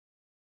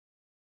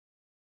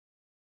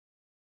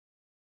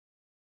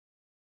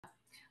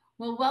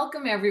Well,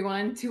 welcome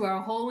everyone to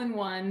our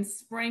hole-in-one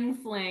spring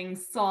fling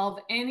solve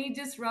any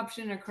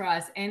disruption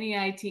across any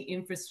IT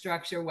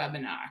infrastructure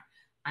webinar.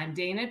 I'm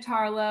Dana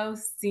Tarlow,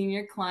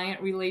 Senior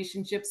Client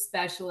Relationship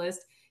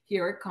Specialist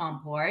here at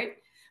Comport.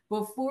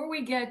 Before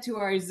we get to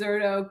our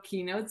Zerto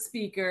keynote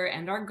speaker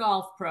and our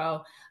golf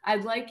pro,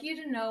 I'd like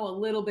you to know a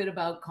little bit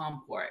about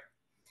Comport.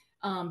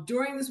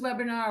 During this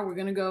webinar, we're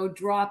going to go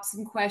drop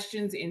some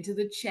questions into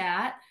the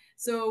chat.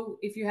 So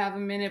if you have a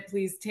minute,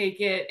 please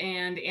take it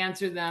and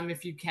answer them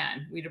if you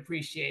can. We'd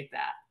appreciate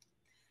that.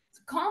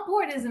 So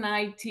Comport is an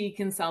IT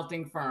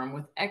consulting firm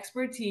with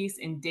expertise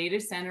in data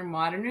center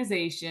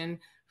modernization,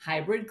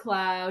 hybrid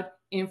cloud,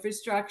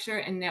 infrastructure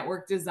and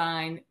network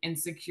design, and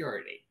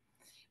security.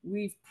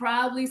 We've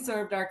proudly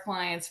served our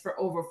clients for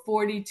over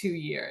 42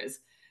 years,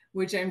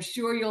 which I'm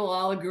sure you'll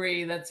all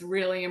agree that's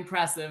really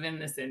impressive in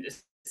this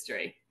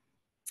industry.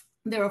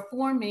 There are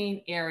four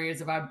main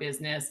areas of our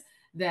business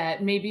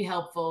that may be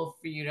helpful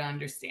for you to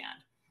understand.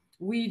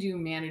 We do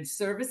managed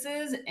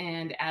services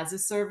and as a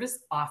service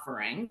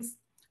offerings.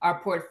 Our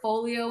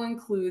portfolio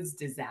includes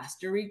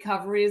disaster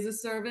recovery as a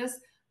service,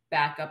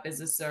 backup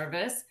as a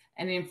service,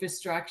 and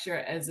infrastructure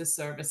as a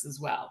service as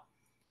well.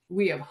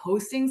 We have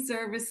hosting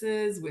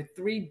services with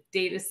 3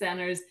 data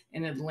centers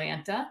in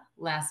Atlanta,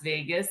 Las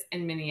Vegas,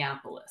 and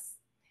Minneapolis.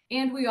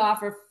 And we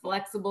offer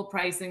flexible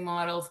pricing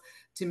models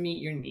to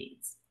meet your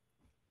needs.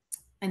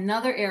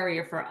 Another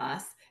area for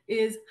us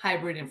is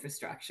hybrid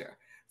infrastructure,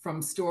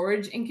 from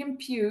storage and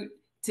compute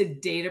to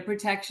data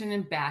protection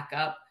and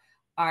backup,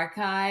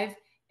 archive,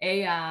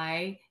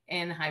 AI,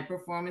 and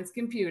high-performance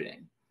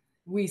computing.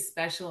 We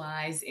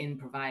specialize in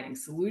providing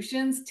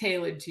solutions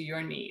tailored to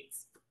your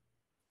needs.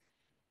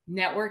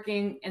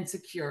 Networking and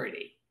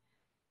security.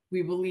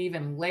 We believe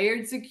in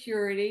layered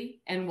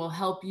security and will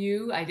help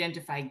you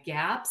identify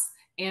gaps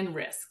and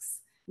risks.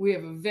 We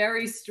have a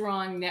very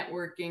strong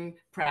networking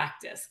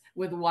practice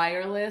with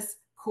wireless,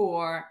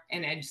 core,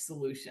 and edge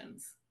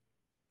solutions.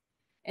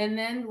 And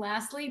then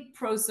lastly,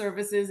 pro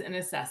services and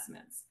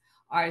assessments.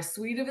 Our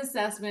suite of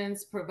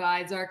assessments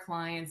provides our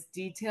clients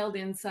detailed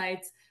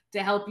insights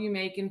to help you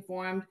make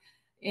informed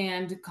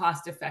and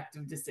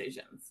cost-effective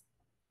decisions.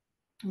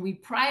 We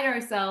pride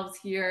ourselves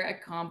here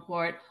at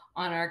Comport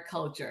on our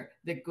culture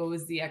that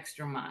goes the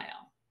extra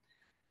mile,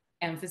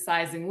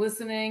 emphasizing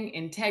listening,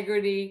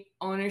 integrity,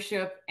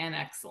 ownership, and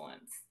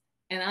excellence.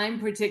 And I'm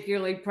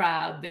particularly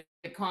proud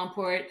that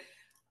Comport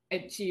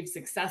achieves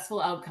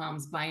successful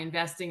outcomes by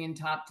investing in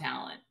top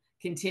talent,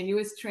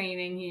 continuous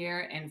training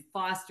here, and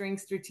fostering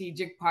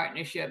strategic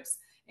partnerships,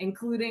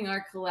 including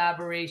our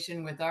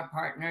collaboration with our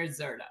partner,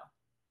 Zerto.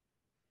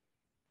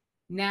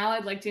 Now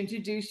I'd like to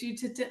introduce you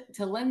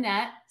to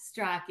Lynette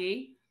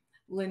Strachey.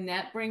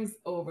 Lynette brings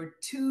over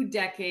 2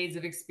 decades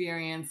of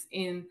experience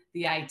in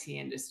the IT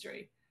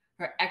industry.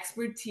 Her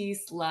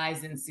expertise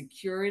lies in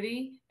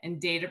security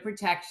and data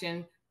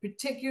protection,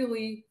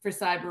 particularly for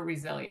cyber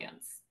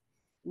resilience.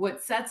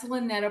 What sets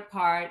Lynette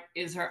apart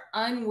is her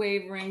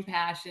unwavering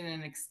passion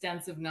and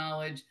extensive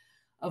knowledge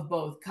of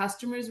both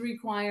customers'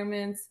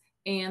 requirements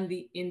and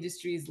the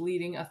industry's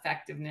leading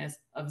effectiveness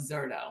of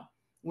Zerto.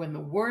 When the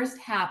worst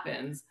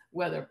happens,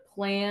 whether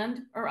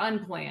planned or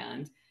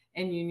unplanned,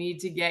 and you need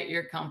to get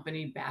your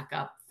company back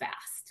up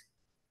fast.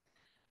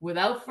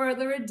 Without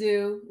further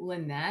ado,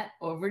 Lynette,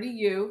 over to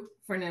you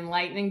for an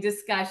enlightening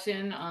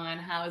discussion on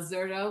how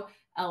Zerto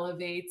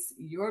elevates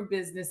your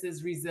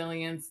business's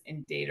resilience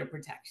and data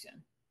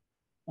protection.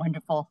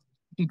 Wonderful.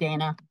 Thank you,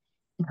 Dana.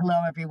 And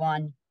hello,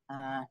 everyone.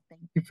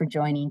 Thank you for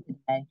joining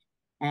today.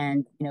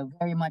 And,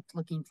 very much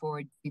looking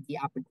forward to the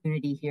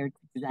opportunity here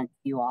to present to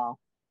you all.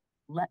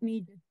 Let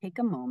me just take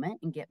a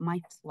moment and get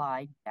my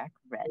slide deck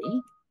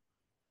ready.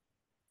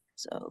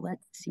 So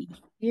let's see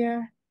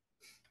here.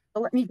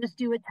 So let me just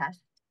do a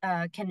test.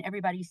 Can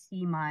everybody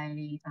see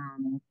my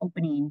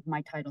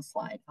my title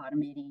slide,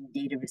 Automating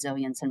Data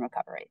Resilience and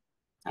Recovery?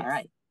 Yes. All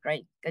right,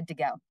 great, good to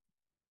go.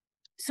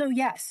 So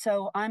yes,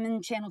 so I'm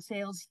in channel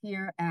sales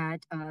here at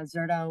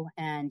Zerto,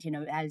 and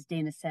as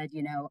Dana said,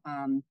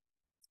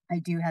 I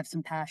do have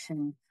some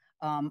passion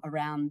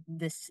around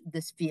this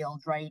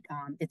field, right?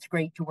 It's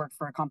great to work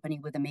for a company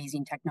with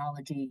amazing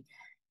technology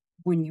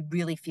when you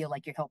really feel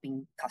like you're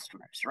helping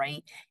customers,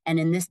 right? And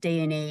in this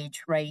day and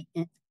age, right,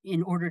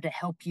 in order to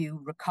help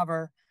you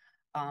recover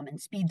and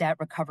speed that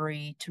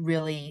recovery to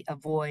really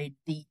avoid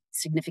the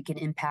significant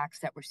impacts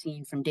that we're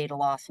seeing from data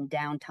loss and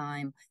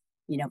downtime,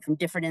 from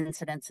different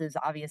incidences.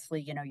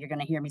 Obviously, you're going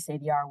to hear me say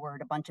the R word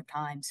a bunch of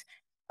times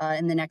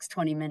in the next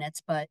 20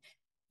 minutes, but,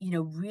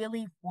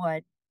 really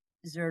what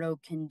Zerto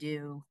can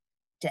do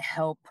to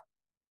help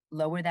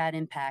lower that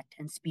impact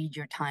and speed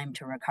your time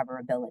to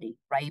recoverability,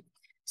 right?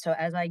 So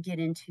as I get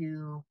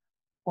into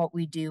what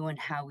we do and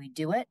how we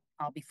do it,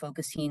 I'll be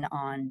focusing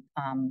on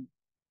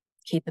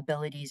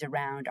capabilities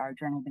around our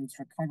journal-based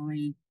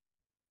recovery,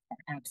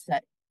 our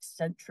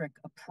app-centric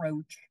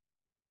approach,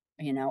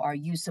 our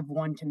use of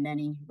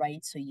one-to-many,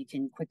 right? So you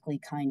can quickly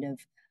kind of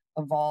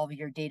evolve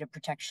your data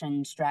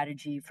protection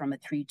strategy from a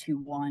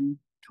 3-2-1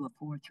 to a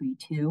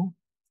 4-3-2.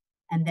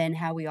 and then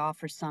how we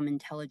offer some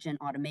intelligent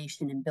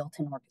automation and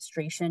built-in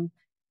orchestration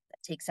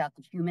that takes out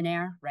the human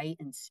error, right,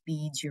 and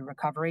speeds your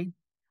recovery,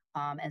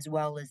 as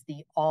well as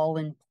the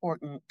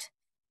all-important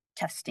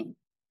testing,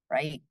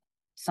 right?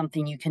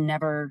 Something you can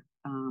never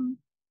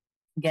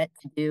get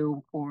to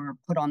do or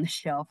put on the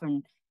shelf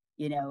and,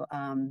 you know,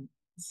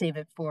 save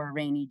it for a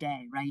rainy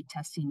day, right?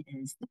 Testing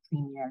is the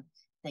premier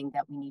thing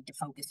that we need to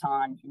focus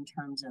on in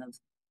terms of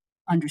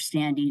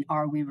understanding,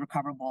 are we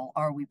recoverable?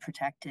 Are we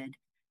protected?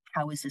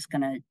 How is this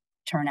going to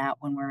turn out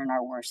when we're in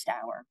our worst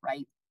hour,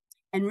 right?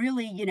 And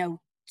really, you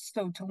know,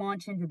 so to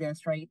launch into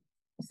this, right?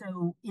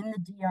 So in the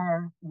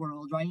DR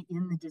world, right,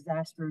 in the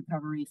disaster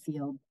recovery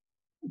field,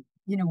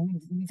 you know,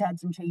 we've had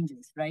some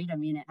changes, right? I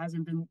mean, it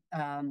hasn't been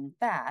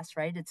fast,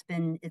 right? It's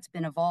been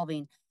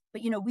evolving,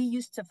 but you know, we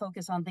used to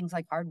focus on things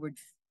like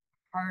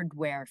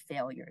hardware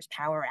failures,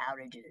 power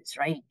outages,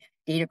 right?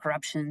 Data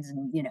corruptions,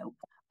 and you know,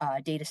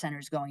 data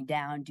centers going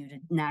down due to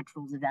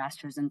natural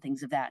disasters and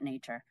things of that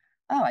nature.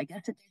 Oh, I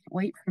guess it didn't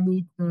wait for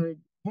me to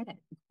hit it.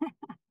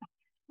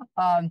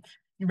 um,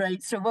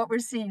 right. So what we're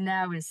seeing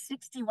now is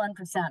 61%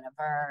 of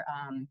our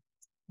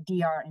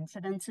DR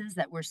incidences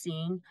that we're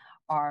seeing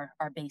are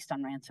based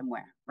on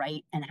ransomware,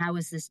 right? And how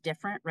is this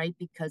different, right?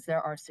 Because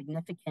there are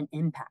significant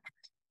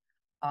impacts,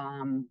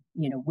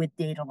 you know, with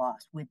data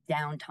loss, with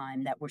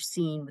downtime that we're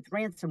seeing with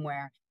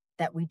ransomware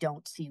that we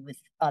don't see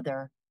with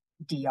other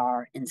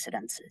DR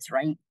incidences,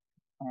 right?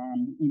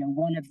 You know,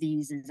 one of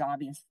these is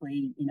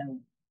obviously, you know,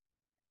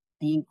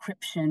 the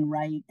encryption,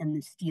 right, and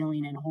the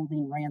stealing and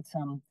holding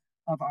ransom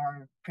of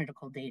our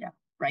critical data,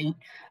 right?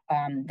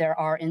 There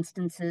are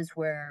instances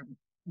where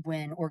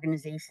when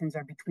organizations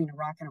are between a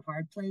rock and a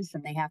hard place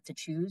and they have to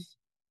choose,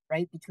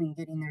 right, between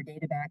getting their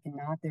data back and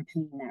not, they're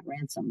paying that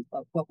ransom.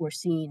 But what we're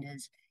seeing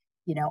is,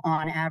 you know,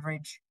 on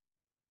average,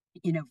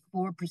 you know,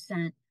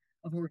 4%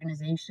 of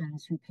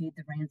organizations who paid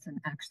the ransom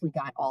actually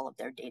got all of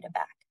their data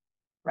back,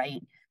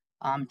 right?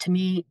 To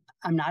me,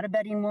 I'm not a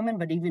betting woman,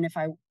 but even if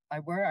I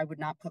were, I would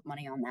not put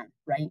money on that,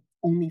 right?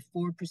 Only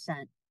 4%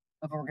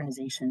 of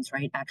organizations,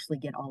 right, actually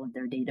get all of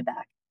their data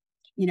back.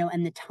 You know,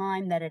 and the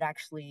time that it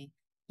actually,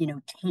 you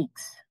know,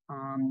 takes,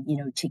 you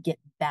know, to get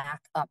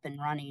back up and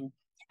running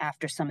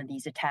after some of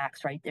these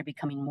attacks, right? They're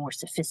becoming more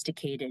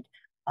sophisticated.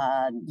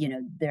 You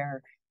know,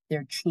 they're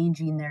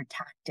changing their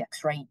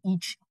tactics, right?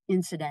 Each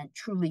incident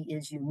truly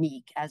is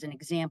unique. As an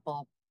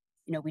example,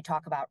 you know, we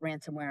talk about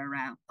ransomware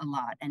around a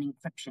lot and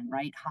encryption,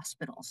 right?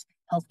 Hospitals,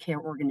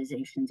 healthcare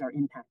organizations are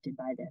impacted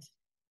by this.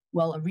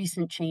 Well, a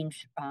recent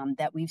change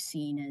that we've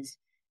seen is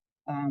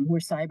where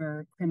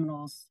cyber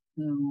criminals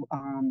who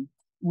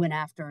went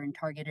after and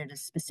targeted a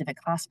specific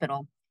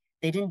hospital,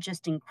 they didn't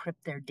just encrypt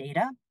their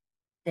data,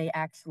 they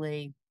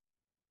actually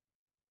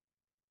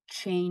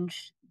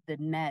changed the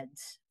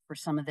meds for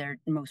some of their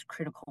most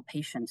critical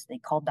patients. They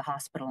called the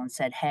hospital and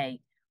said, hey,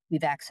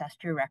 we've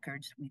accessed your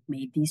records, we've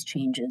made these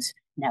changes,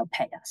 now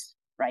pay us,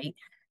 right?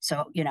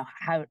 So, you know,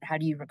 how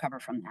do you recover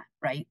from that,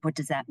 right? What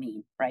does that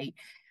mean, right?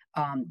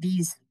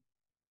 These,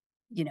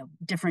 you know,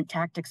 different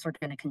tactics are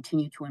going to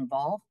continue to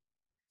evolve.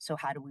 So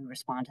how do we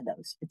respond to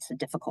those? It's a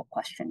difficult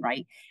question,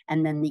 right?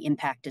 And then the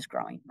impact is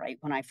growing, right?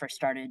 When I first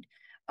started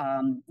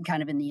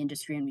kind of in the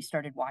industry and we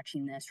started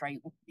watching this, right,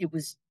 it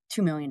was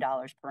 $2 million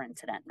per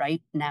incident,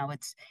 right? Now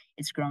it's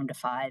grown to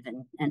 5,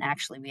 and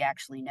actually we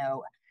actually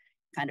know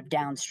kind of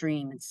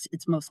downstream,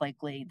 it's most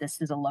likely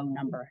this is a low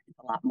number, it's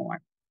a lot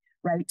more,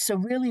 right? So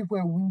really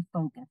where we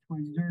focus, where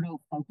Zerto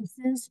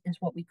focuses, is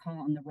what we call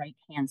on the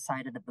right-hand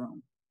side of the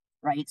boom,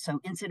 right? So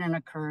incident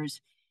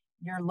occurs,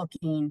 you're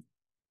looking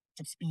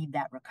to speed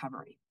that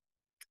recovery.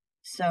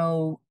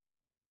 So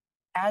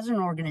as an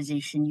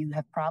organization, you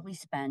have probably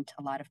spent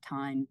a lot of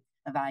time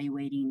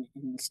evaluating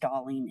and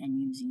installing and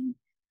using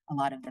a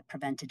lot of the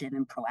preventative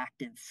and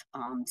proactive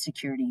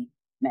security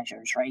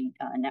measures, right?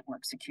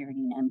 Network security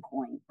and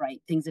endpoint,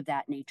 right? Things of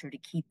that nature to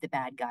keep the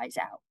bad guys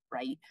out,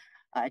 right?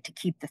 To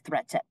keep the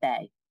threats at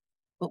bay.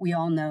 But we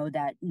all know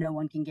that no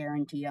one can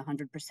guarantee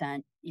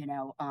 100%, you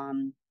know,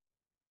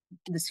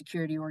 the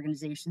security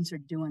organizations are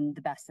doing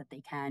the best that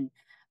they can,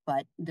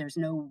 but there's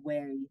no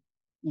way,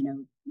 you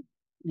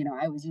know,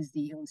 I always use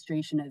the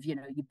illustration of, you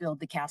know, you build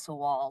the castle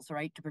walls,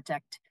 right, to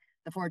protect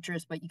the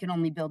fortress, but you can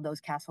only build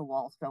those castle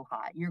walls so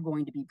high. You're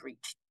going to be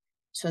breached.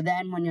 So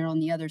then when you're on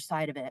the other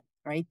side of it,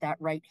 right, that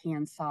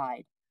right-hand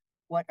side,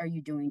 what are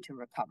you doing to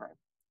recover?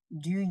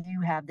 Do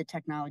you have the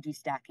technology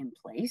stack in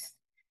place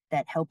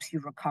that helps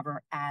you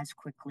recover as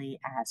quickly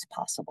as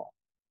possible?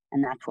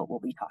 And that's what we'll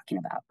be talking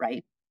about,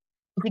 right?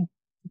 We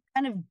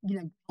kind of,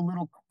 you know, a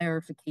little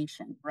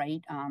clarification,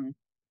 right?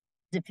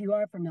 If you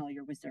are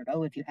familiar with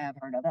Zerto, if you have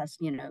heard of us,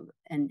 you know,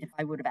 and if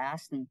I would have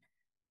asked and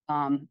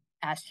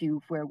asked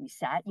you where we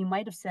sat, you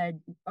might have said,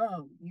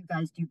 oh, you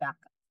guys do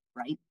backup,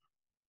 right?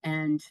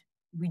 And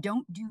we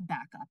don't do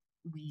backup.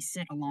 We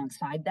sit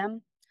alongside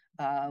them.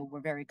 We're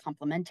very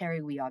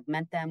complementary. We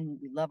augment them.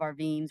 We love our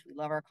VMs. We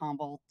love our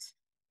Comports,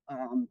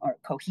 our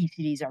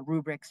cohesities, our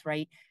rubrics,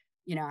 right?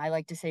 You know, I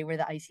like to say we're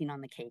the icing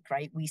on the cake,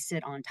 right? We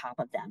sit on top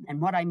of them.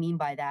 And what I mean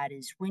by that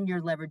is when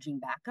you're leveraging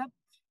backup,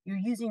 you're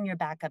using your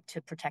backup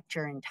to protect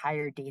your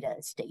entire data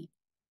estate,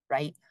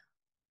 right?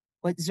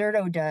 What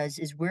Zerto does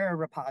is we're a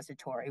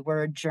repository,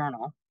 we're a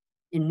journal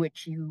in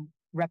which you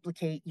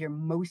replicate your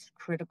most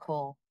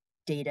critical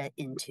data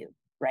into,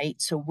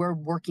 right? So we're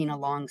working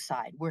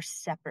alongside, we're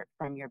separate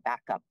from your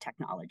backup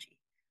technology,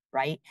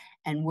 right?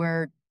 And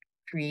we're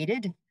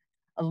created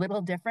a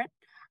little different,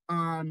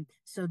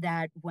 so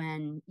that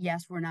when,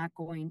 yes, we're not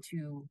going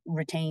to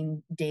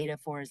retain data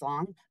for as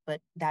long,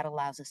 but that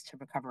allows us to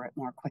recover it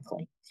more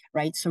quickly,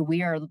 right? So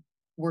we are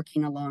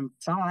working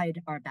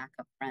alongside our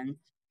backup friends,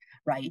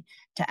 right,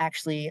 to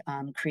actually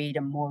create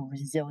a more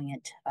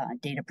resilient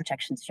data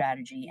protection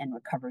strategy and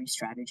recovery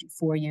strategy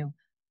for you,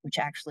 which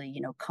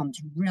actually, comes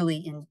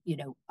really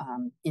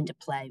into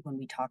play when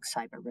we talk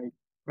cyber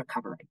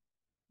recovery.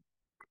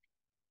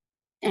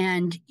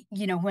 And,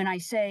 when I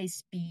say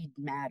speed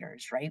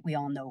matters, right, we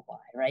all know why,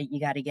 right?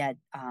 You got to get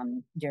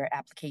your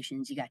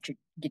applications, you got to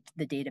get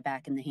the data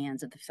back in the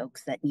hands of the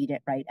folks that need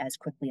it, right, as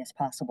quickly as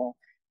possible.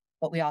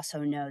 But we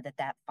also know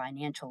that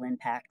financial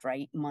impact,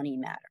 right, money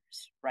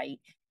matters, right?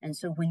 And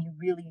so when you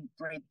really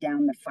break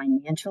down the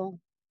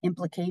financial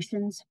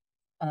implications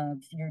of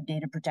your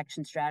data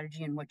protection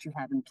strategy and what you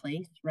have in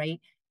place, right,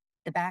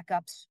 the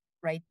backups,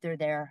 right, they're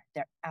there,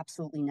 they're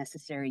absolutely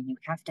necessary. You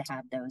have to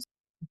have those.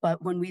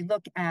 But when we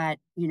look at,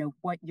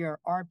 what your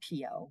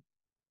RPO,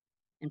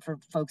 and for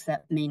folks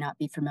that may not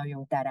be familiar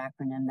with that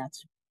acronym,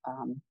 that's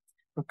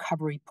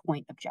recovery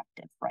point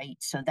objective, right?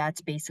 So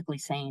that's basically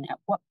saying at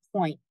what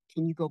point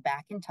can you go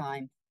back in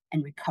time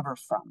and recover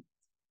from?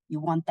 You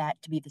want that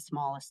to be the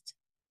smallest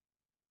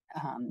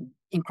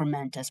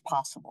increment as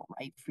possible,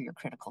 right, for your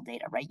critical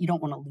data, right? You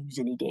don't want to lose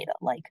any data.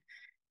 Like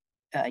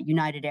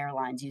United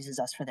Airlines uses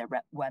us for their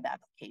web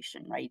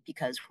application, right?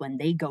 Because when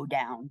they go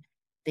down,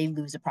 they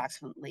lose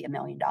approximately $1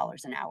 million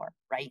an hour,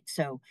 right?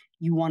 So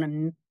you want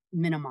to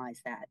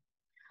minimize that.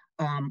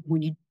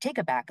 When you take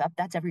a backup,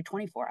 that's every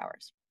 24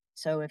 hours.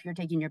 So if you're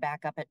taking your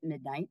backup at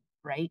midnight,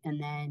 right,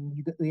 and then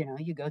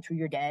you go through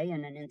your day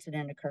and an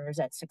incident occurs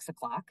at 6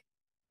 o'clock,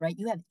 right,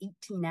 you have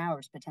 18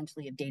 hours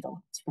potentially of data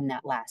loss from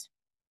that last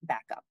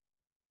backup.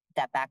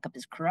 That backup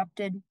is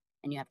corrupted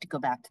and you have to go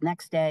back the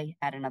next day,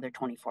 add another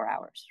 24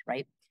 hours,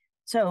 right?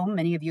 So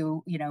many of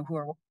you, who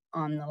are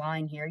on the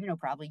line here,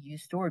 probably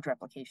use storage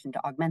replication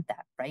to augment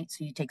that, right?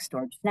 So you take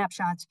storage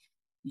snapshots,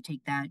 you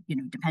take that,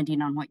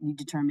 depending on what you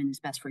determine is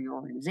best for your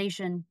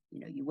organization,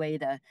 you weigh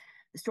the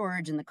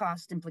storage and the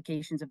cost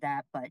implications of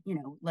that. But,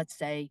 let's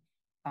say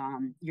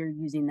you're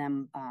using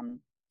them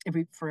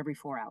every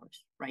 4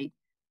 hours, right?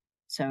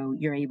 So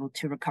you're able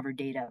to recover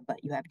data,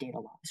 but you have data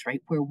loss,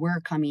 right? Where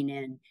we're coming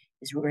in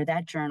is where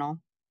that journal,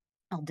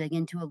 I'll dig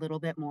into a little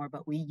bit more,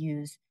 but we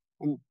use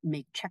and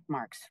make check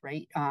marks,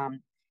 right?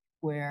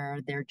 Where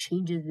there are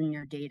changes in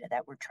your data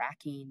that we're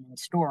tracking and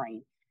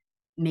storing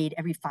made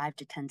every 5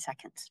 to 10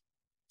 seconds.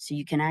 So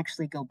you can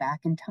actually go back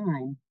in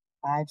time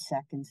 5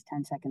 seconds,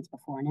 10 seconds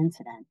before an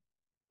incident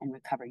and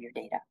recover your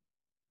data.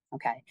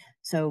 Okay.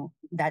 So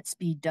that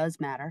speed does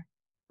matter,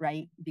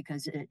 right?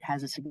 Because it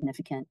has a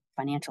significant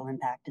financial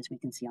impact, as we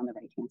can see on the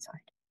right-hand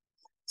side.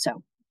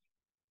 So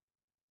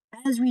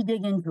as we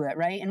dig into it,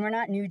 right, and we're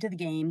not new to the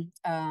game,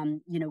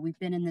 we've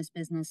been in this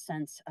business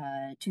since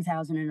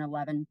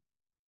 2011.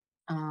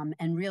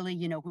 And really,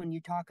 when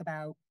you talk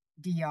about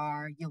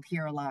DR, you'll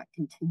hear a lot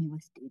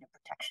continuous data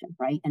protection,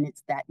 right? And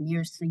it's that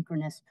near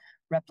synchronous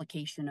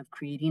replication of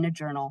creating a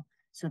journal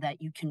so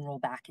that you can roll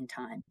back in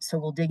time. So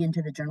we'll dig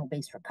into the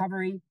journal-based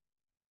recovery.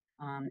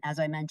 As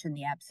I mentioned,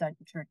 the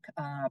app-centric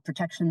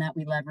protection that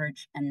we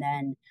leverage, and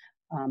then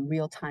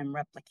real-time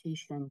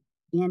replication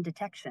and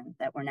detection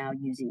that we're now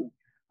using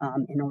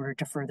in order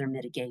to further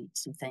mitigate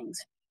some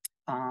things.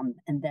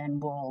 And then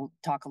we'll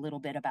talk a little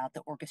bit about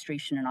the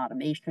orchestration and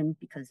automation,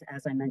 because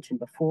as I mentioned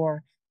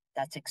before,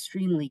 that's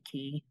extremely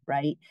key,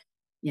 right?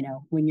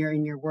 When you're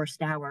in your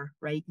worst hour,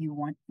 right, you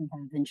want to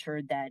have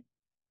ensured that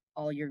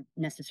all your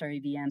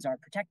necessary VMs are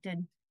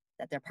protected,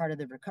 that they're part of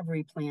the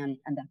recovery plan,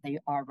 and that they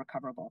are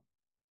recoverable.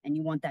 And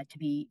you want that to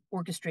be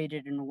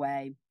orchestrated in a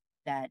way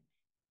that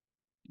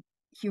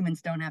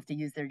humans don't have to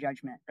use their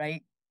judgment,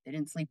 right? They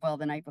didn't sleep well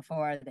the night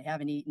before, they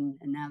haven't eaten,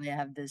 and now they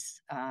have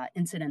this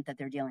incident that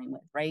they're dealing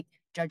with, right?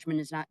 Judgment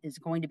is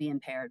going to be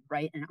impaired,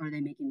 right? And are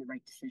they making the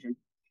right decision?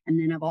 And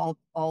then of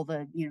all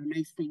the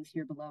nice things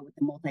here below with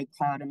the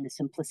multi-cloud and the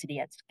simplicity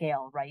at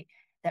scale, right?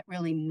 That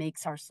really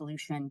makes our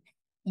solution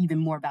even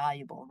more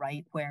valuable,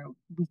 right? Where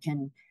we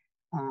can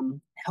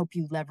help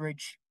you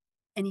leverage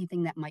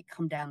anything that might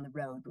come down the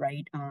road,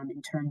 right?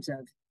 In terms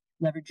of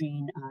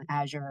leveraging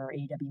Azure or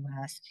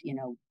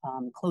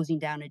AWS, closing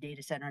down a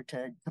data center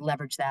to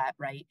leverage that,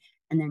 right?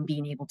 And then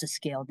being able to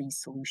scale these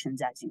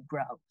solutions as you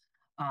grow.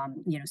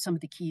 Some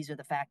of the keys are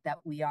the fact that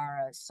we are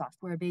a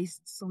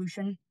software-based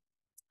solution.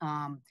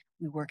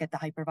 We work at the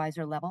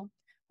hypervisor level.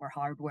 We're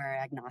hardware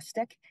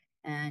agnostic.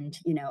 And,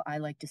 I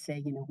like to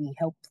say, we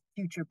help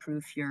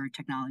future-proof your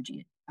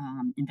technology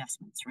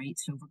investments, right?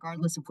 So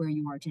regardless of where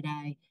you are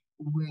today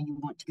and where you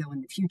want to go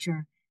in the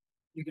future,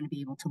 you're going to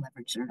be able to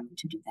leverage Zerto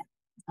to do that.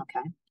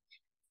 Okay.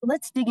 So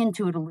let's dig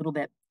into it a little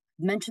bit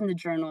mentioned the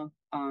journal.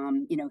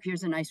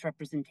 Here's a nice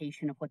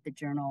representation of what the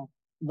journal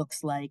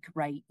looks like,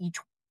 right?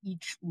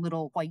 Each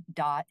little white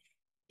dot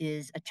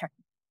is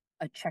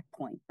a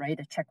checkpoint, right?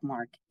 A check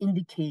mark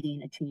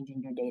indicating a change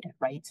in your data,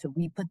 right? So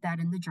we put that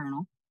in the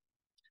journal.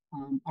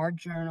 Our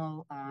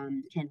journal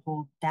can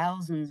hold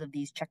thousands of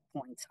these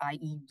checkpoints,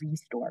 i.e.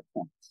 restore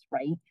points,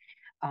 right?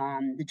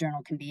 The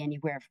journal can be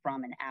anywhere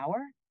from an hour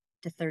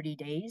to 30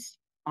 days.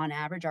 On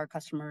average, our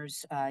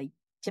customers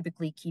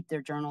typically keep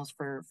their journals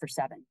for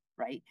 7,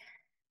 right?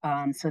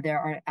 So there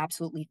are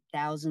absolutely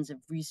thousands of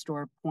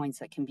restore points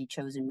that can be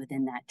chosen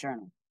within that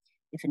journal.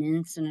 If an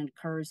incident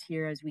occurs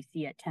here, as we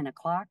see at 10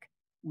 o'clock,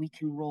 we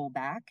can roll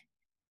back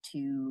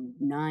to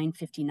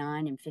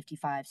 9:59 and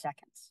 55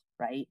 seconds,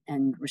 right?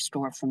 And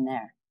restore from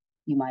there.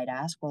 You might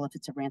ask, well, if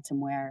it's a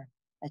ransomware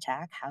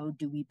attack, how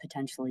do we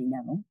potentially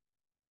know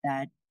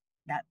that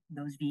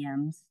those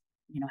VMs,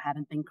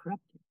 haven't been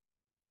corrupted?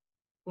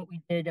 What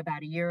we did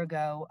about a year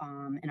ago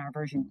in our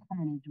version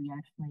 10 is we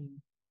actually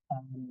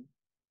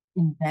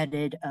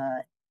embedded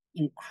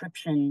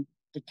encryption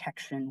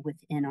detection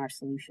within our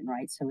solution,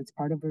 right? So it's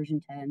part of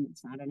version 10.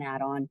 It's not an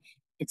add-on.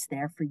 It's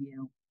there for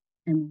you.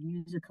 And we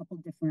use a couple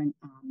different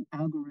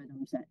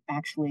algorithms that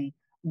actually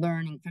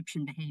learn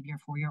encryption behavior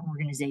for your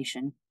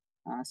organization.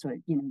 So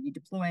you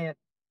deploy it.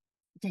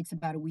 It takes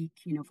about a week,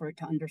 for it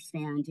to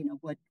understand,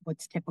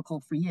 what's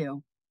typical for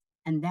you.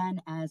 And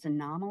then as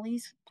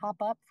anomalies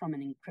pop up from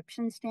an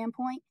encryption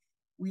standpoint,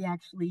 we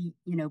actually,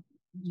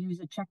 use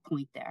a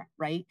checkpoint there,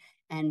 right?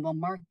 And we'll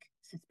mark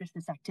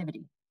suspicious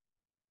activity.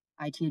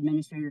 IT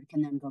administrator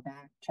can then go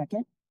back, check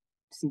it,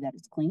 see that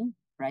it's clean,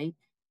 right?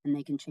 And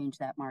they can change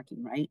that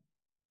marking, right?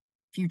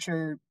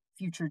 Future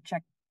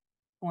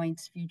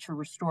checkpoints, future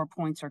restore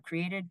points are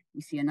created.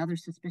 We see another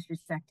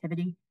suspicious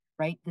activity,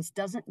 right? This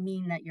doesn't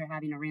mean that you're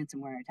having a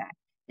ransomware attack.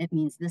 It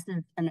means this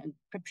is an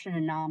encryption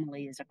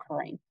anomaly is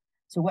occurring.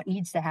 So what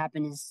needs to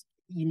happen is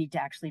you need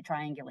to actually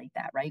triangulate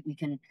that, right? We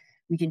can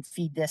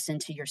feed this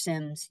into your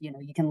SIMs.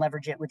 You can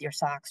leverage it with your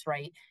SOCs,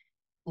 right?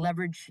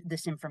 Leverage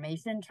this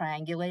information,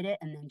 triangulate it,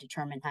 and then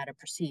determine how to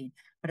proceed.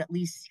 But at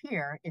least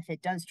here, if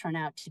it does turn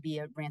out to be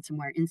a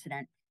ransomware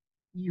incident,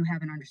 you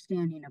have an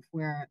understanding of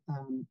where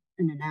an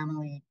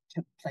anomaly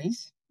took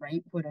place,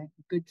 right? What a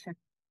good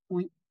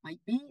checkpoint might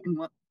be and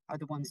what are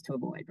the ones to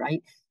avoid,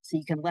 right? So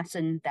you can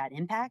lessen that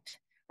impact,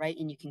 right?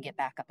 And you can get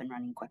back up and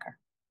running quicker.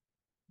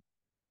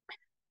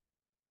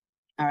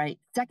 All right.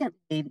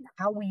 Secondly,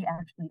 how we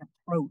actually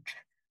approach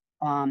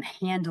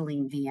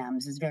handling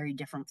VMs is very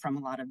different from a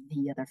lot of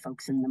the other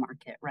folks in the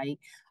market, right?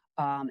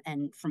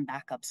 And from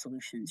backup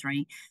solutions,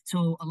 right?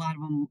 So a lot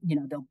of them,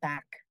 they'll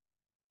back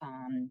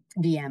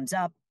VMs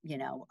up.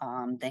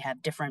 They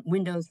have different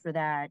windows for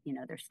that.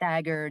 They're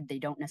staggered. They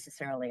don't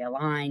necessarily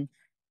align.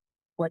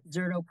 What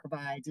Zerto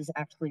provides is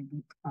actually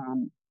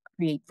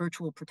create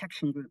virtual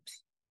protection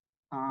groups.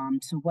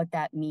 So what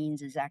that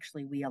means is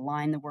actually we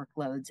align the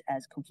workloads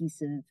as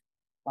cohesive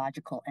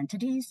logical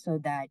entities so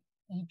that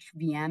each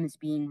VM is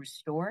being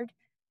restored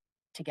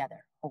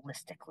together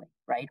holistically,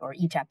 right? Or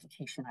each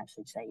application, I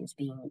should say, is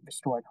being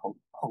restored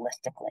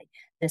holistically.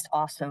 This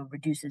also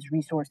reduces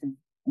resources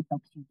and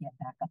helps you get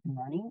back up and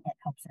running. It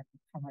helps our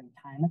recovery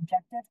time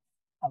objective.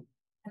 How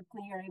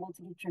quickly you're able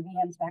to get your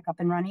VMs back up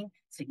and running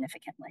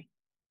significantly.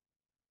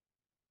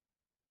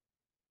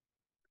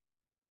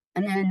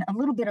 And then a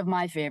little bit of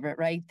my favorite,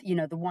 right?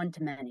 The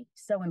one-to-many,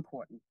 so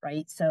important,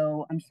 right?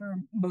 So I'm sure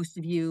most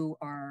of you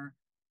are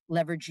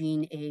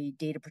leveraging a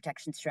data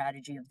protection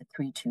strategy of the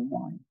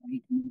 3-2-1,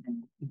 right?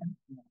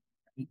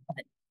 Right?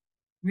 But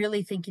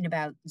really thinking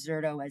about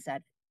Zerto as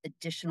that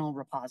additional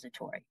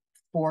repository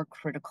for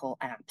critical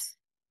apps,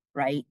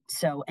 right?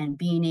 So, and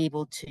being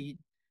able to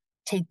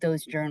take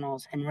those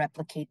journals and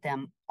replicate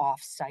them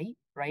off-site,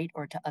 right?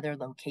 Or to other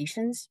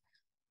locations.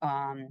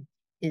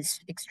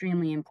 Is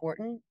extremely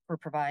important for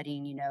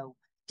providing,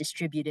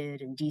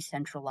 distributed and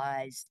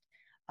decentralized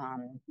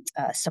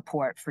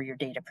support for your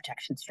data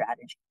protection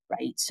strategy,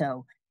 right?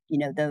 So,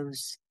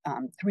 those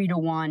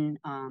 3-to-1,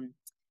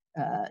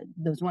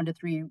 those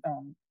 1-to-3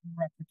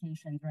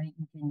 replications, right?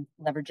 You can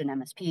leverage an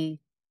MSP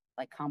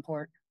like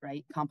Comport,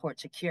 right? Comport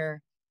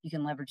Secure. You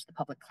can leverage the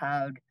public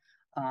cloud,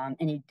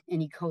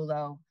 any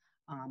colo.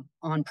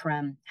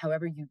 On-prem,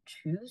 however you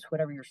choose,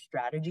 whatever your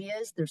strategy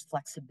is, there's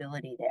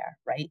flexibility there,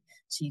 right?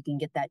 So you can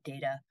get that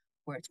data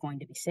where it's going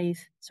to be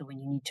safe. So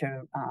when you need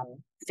to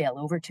fail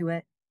over to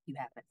it, you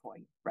have it for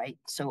you, right?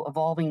 So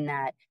evolving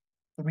that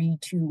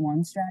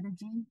 3-2-1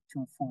 strategy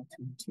to a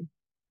 4-3-2.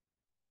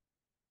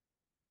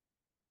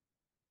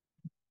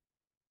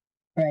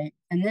 Right.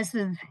 And this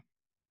is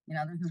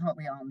what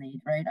we all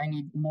need, right? I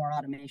need more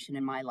automation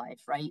in my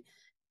life, right?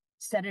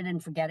 Set it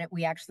and forget it.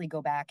 We actually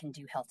go back and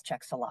do health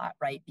checks a lot,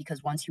 right?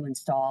 Because once you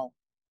install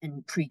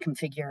and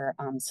pre-configure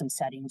some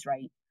settings,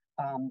 right,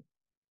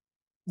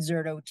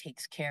 Zerto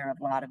takes care of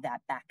a lot of that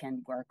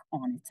back-end work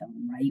on its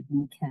own, right?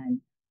 We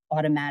can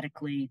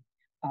automatically,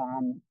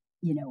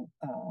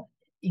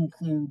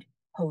 include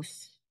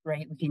hosts,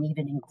 right? We can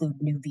even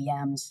include new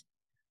VMs.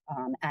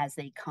 as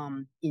they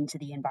come into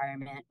the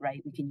environment,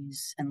 right? We can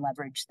use and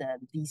leverage the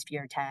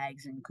vSphere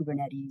tags and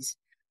Kubernetes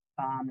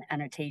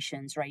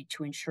annotations, right,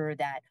 to ensure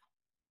that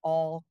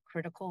all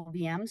critical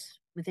VMs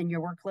within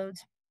your workloads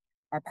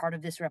are part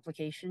of this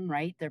replication,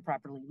 right? They're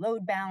properly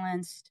load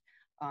balanced.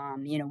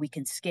 We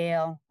can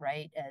scale,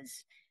 right?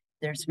 As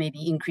there's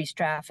maybe increased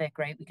traffic,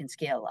 right? We can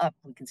scale up,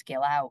 we can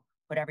scale out,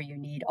 whatever you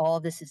need. All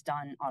of this is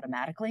done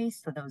automatically.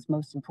 So those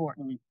most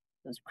important,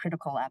 those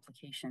critical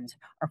applications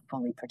are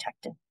fully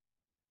protected.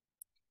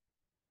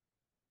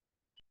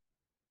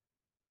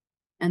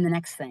 And the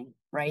next thing,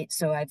 right?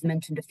 So I've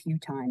mentioned a few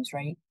times,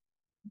 right?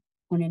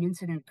 When an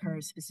incident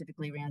occurs,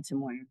 specifically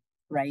ransomware,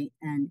 right?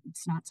 And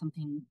it's not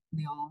something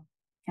we all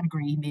can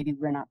agree, maybe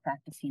we're not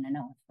practicing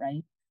enough,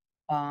 right?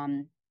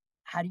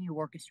 How do you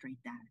orchestrate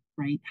that,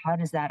 right? How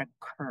does that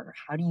occur?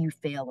 How do you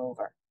fail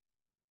over?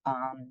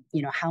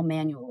 How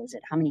manual is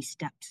it? How many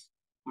steps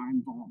are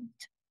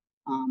involved?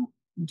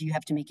 Do you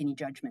have to make any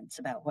judgments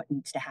about what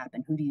needs to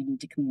happen? Who do you need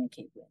to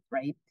communicate with,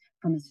 right?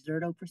 From a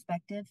Zerto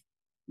perspective,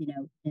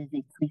 it is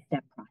a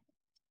three-step process,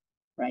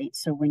 right?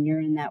 So when you're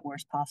in that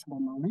worst possible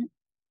moment,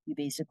 you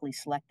basically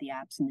select the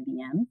apps in the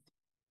VM,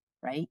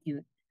 right?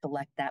 You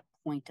select that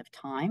point of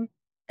time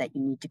that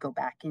you need to go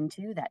back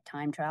into, that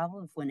time travel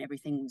of when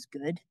everything was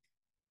good,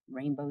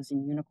 rainbows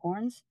and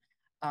unicorns,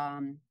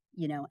 and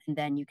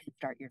then you can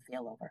start your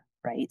failover,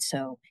 right?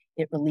 So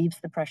it relieves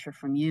the pressure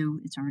from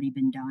you. It's already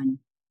been done.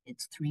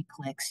 It's 3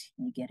 clicks,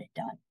 you get it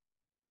done.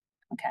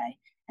 Okay.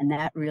 And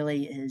that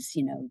really is,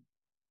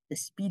 the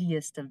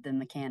speediest of the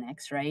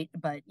mechanics, right?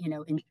 But,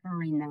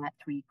 ensuring that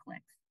 3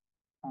 clicks.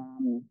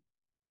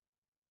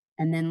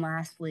 And then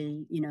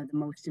lastly,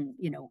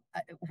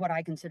 what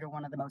I consider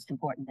one of the most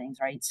important things,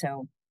 right?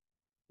 So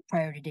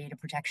prior to data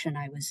protection,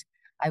 I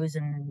was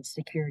in the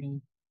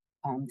security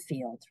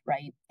field,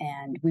 right?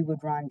 And we would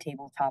run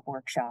tabletop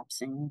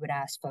workshops and we would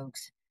ask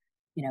folks,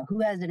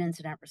 who has an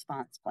incident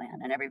response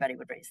plan? And everybody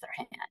would raise their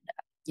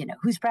hand.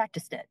 Who's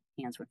practiced it?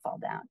 Hands would fall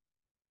down.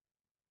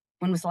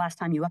 When was the last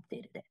time you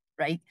updated it,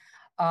 right?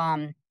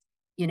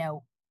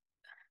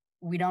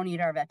 We don't eat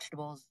our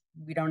vegetables.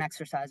 We don't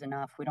exercise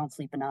enough. We don't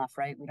sleep enough,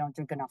 right? We don't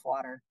drink enough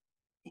water.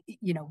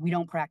 We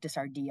don't practice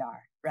our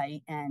DR,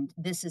 right? And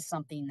this is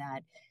something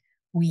that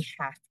we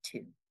have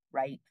to,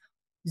 right?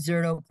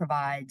 Zerto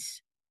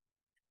provides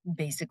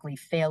basically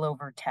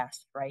failover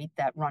tests, right?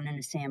 That run in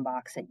a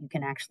sandbox that you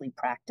can actually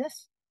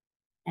practice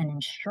and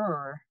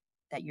ensure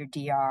that your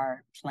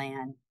DR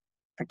plan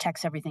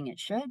protects everything it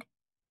should,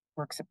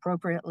 works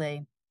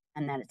appropriately,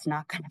 and that it's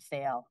not going to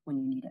fail when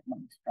you need it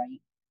most,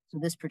 right? So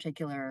this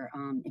particular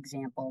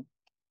example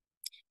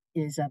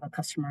is of a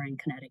customer in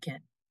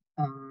Connecticut,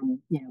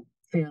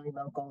 fairly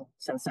local.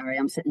 So sorry,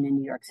 I'm sitting in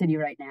New York City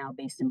right now,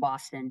 based in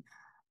Boston.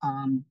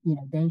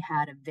 They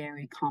had a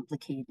very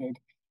complicated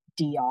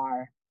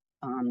DR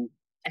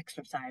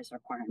exercise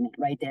requirement,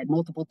 right? They had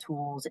multiple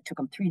tools. It took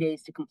them 3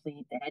 days to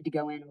complete. They had to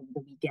go in over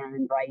the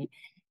weekend, right?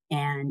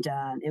 And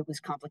it was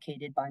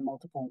complicated by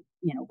multiple,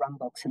 run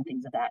books and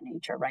things of that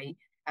nature, right?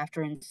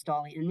 After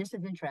installing, and this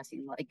is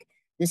interesting, like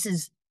this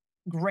is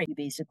great. You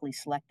basically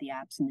select the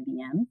apps in the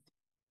VM,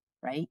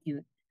 right?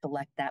 You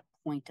select that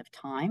point of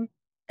time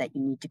that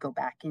you need to go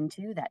back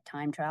into, that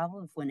time travel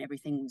of when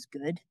everything was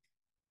good,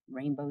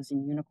 rainbows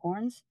and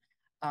unicorns,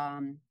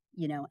 and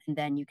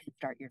then you can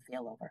start your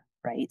failover,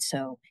 right?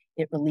 So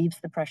it relieves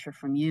the pressure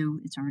from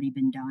you. It's already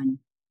been done.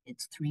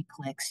 It's 3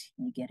 clicks,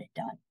 you get it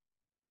done.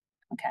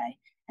 Okay.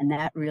 And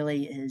that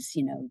really is,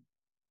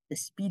 the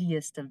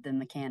speediest of the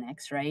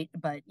mechanics, right?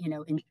 But,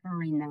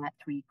 ensuring that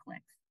 3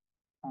 clicks.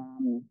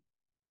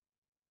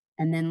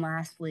 And then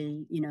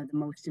lastly,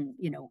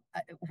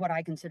 what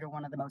I consider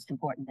one of the most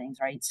important things,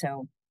 right?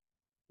 So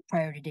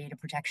prior to data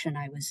protection,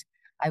 I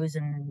was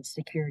in the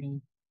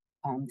security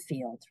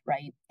field,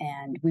 right?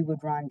 And we would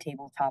run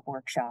tabletop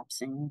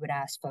workshops and we would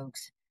ask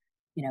folks,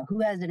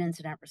 who has an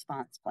incident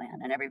response plan?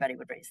 And everybody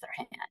would raise their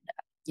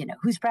hand.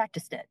 Who's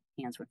practiced it?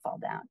 Hands would fall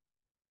down.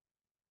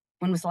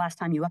 When was the last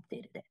time you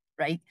updated it,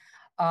 right?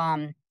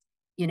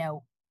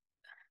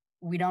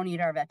 We don't eat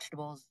our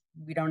vegetables.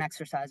 We don't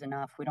exercise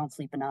enough. We don't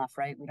sleep enough,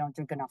 right? We don't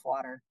drink enough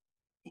water.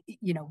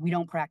 We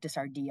don't practice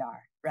our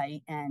DR,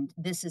 right? And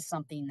this is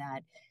something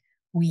that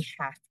we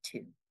have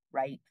to,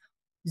 right?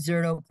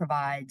 Zerto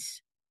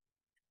provides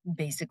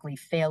basically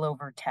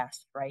failover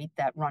tests, right?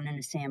 That run in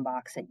a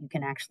sandbox that you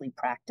can actually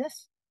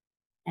practice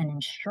and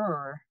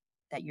ensure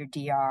that your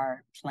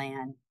DR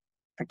plan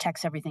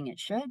protects everything it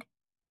should,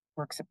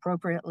 works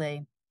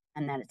appropriately,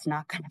 and that it's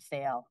not going to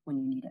fail when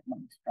you need it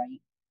most,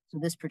 right? So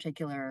this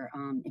particular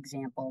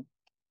example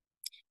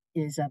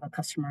is of a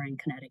customer in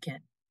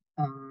Connecticut,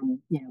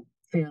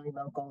 fairly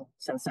local.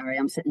 So sorry,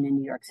 I'm sitting in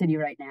New York City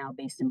right now,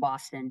 based in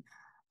Boston.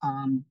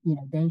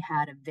 They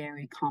had a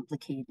very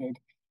complicated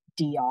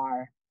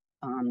DR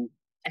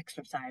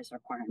exercise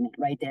requirement,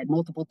 right? They had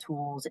multiple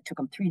tools. It took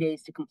them 3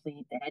 days to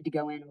complete. They had to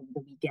go in over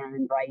the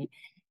weekend, right?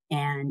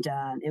 And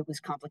it was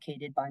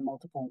complicated by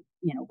multiple,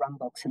 run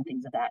books and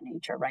things of that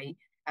nature, right?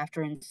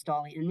 After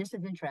installing, and this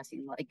is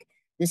interesting, like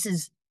this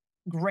is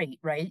great,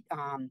 right?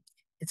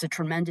 it's a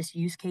tremendous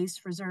use case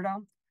for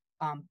Zerto.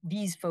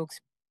 These folks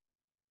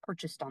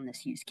purchased on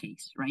this use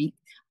case, right?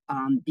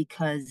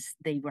 Because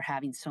they were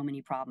having so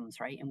many problems,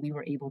 right? And we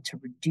were able to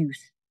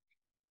reduce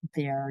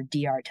their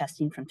DR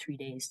testing from 3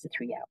 days to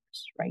 3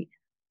 hours, right?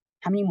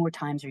 How many more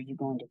times are you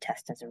going to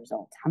test as a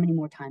result? How many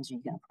more times are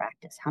you going to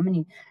practice? How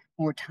many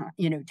more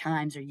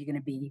times are you going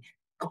to be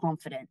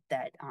confident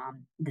that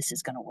this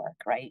is going to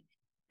work, right?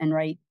 And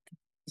right,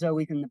 it's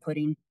always in the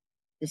pudding.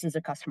 This is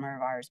a customer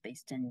of ours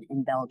based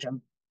in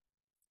Belgium,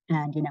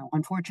 and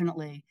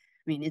unfortunately,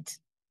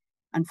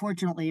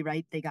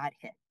 right, they got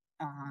hit.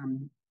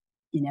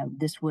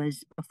 This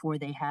was before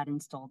they had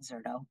installed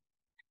Zerto,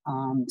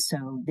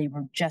 so they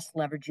were just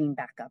leveraging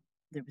backup.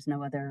 There was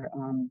no other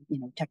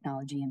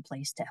technology in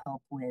place to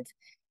help with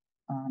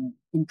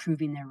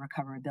improving their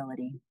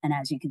recoverability. And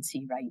as you can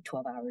see, right,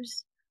 12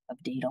 hours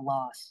of data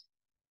loss,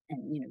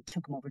 and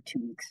took them over 2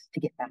 weeks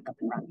to get back up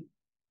and running.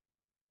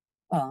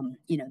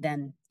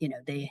 Then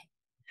they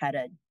had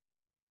a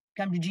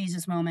come to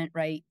Jesus moment,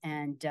 right?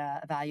 And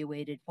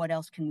evaluated what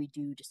else can we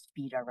do to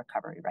speed our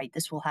recovery, right?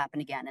 This will happen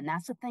again. And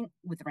that's the thing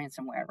with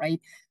ransomware, right?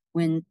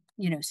 When,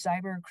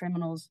 cyber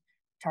criminals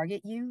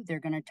target you, they're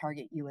going to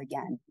target you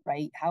again,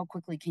 right? How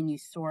quickly can you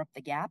store up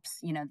the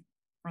gaps,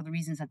 for the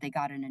reasons that they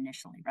got in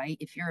initially, right?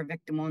 If you're a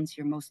victim once,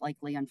 you're most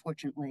likely,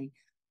 unfortunately,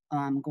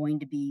 going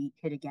to be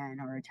hit again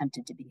or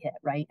attempted to be hit,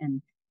 right?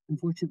 And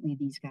unfortunately,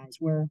 these guys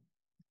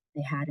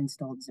they had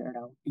installed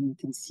Zerto, and you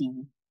can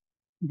see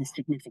the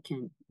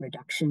significant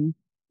reduction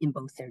in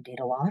both their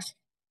data loss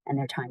and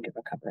their time to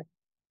recover,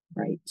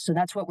 right? So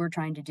that's what we're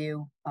trying to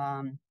do.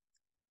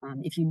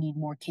 If you need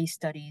more case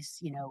studies,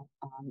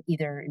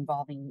 either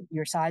involving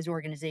your size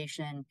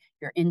organization,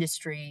 your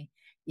industry,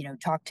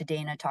 talk to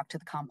Dana, talk to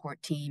the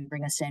Comport team,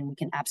 bring us in. We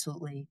can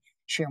absolutely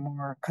share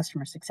more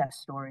customer success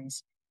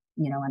stories,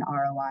 and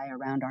ROI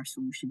around our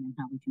solution and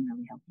how we can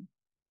really help you.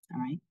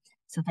 All right.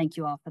 So thank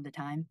you all for the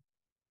time.